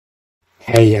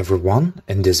Hey everyone,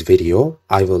 in this video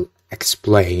I will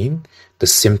explain the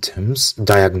symptoms,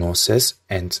 diagnosis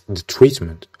and the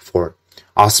treatment for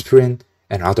aspirin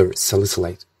and other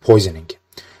salicylate poisoning.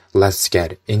 Let's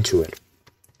get into it.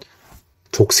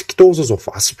 Toxic doses of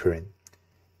aspirin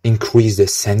increase the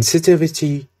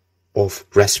sensitivity of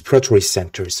respiratory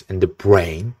centers in the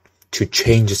brain to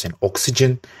changes in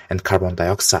oxygen and carbon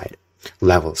dioxide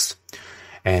levels,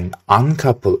 and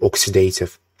uncouple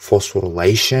oxidative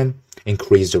phosphorylation,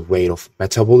 increase the rate of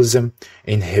metabolism,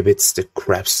 inhibits the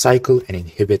Krebs cycle, and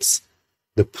inhibits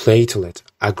the platelet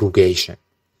aggregation.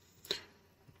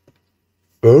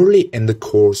 Early in the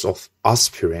course of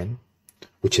aspirin,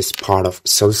 which is part of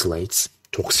Salicylates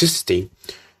toxicity,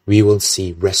 we will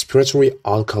see respiratory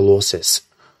alkalosis.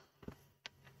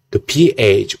 The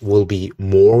pH will be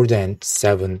more than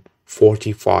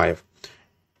 745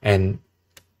 and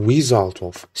result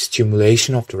of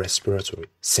stimulation of the respiratory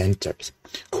centers,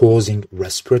 causing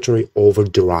respiratory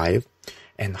overdrive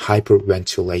and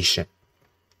hyperventilation.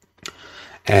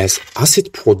 As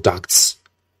acid products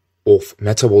of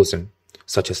metabolism,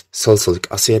 such as salicylic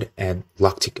acid and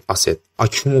lactic acid,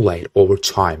 accumulate over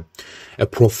time, a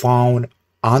profound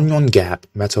anion gap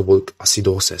metabolic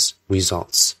acidosis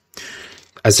results.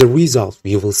 As a result,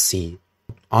 we will see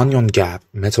anion gap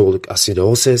metabolic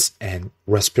acidosis and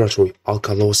respiratory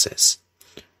alkalosis.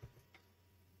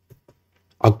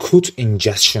 Acute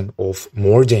ingestion of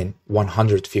more than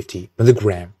 150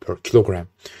 mg per kilogram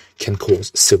can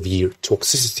cause severe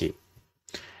toxicity.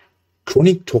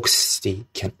 Chronic toxicity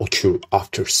can occur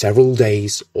after several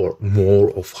days or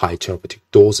more of high therapeutic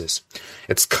doses.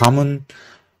 It's common,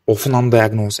 often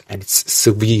undiagnosed, and it's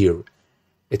severe.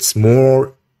 It's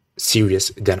more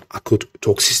serious than acute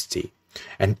toxicity.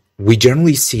 And we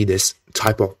generally see this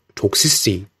type of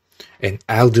toxicity in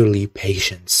elderly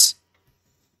patients.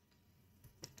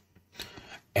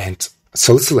 And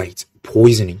salicylate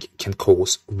poisoning can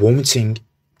cause vomiting,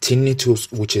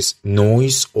 tinnitus, which is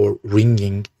noise or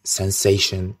ringing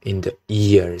sensation in the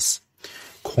ears,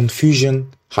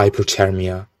 confusion,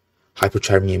 hyperthermia.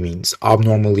 Hyperthermia means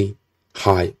abnormally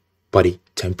high body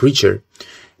temperature,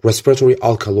 respiratory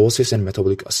alkalosis and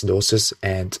metabolic acidosis,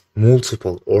 and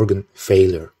multiple organ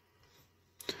failure.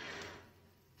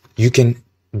 You can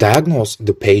diagnose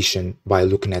the patient by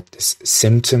looking at these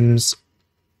symptoms,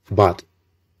 but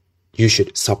you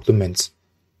should supplement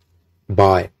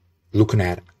by looking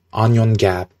at anion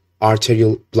gap,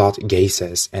 arterial blood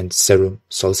gases, and serum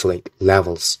salicylate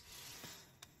levels.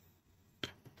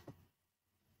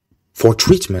 For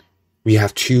treatment, we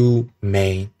have two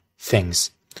main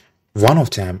things. One of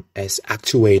them is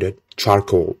activated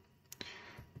charcoal.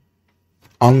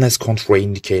 Unless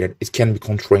contraindicated, it can be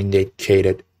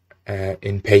contraindicated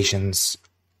in patients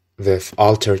with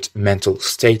altered mental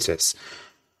status.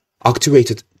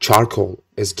 Activated charcoal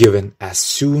is given as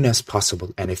soon as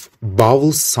possible, and if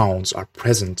bowel sounds are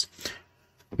present,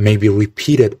 may be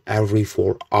repeated every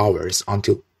 4 hours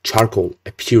until charcoal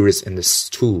appears in the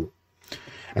stool.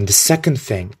 And the second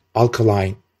thing,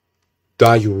 alkaline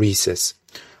diuresis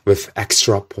with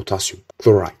extra potassium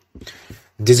chloride.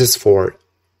 This is for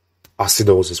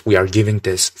acidosis. We are giving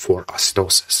this for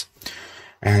acidosis.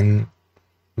 And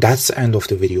that's the end of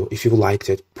the video. If you liked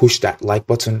it, push that like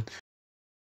button,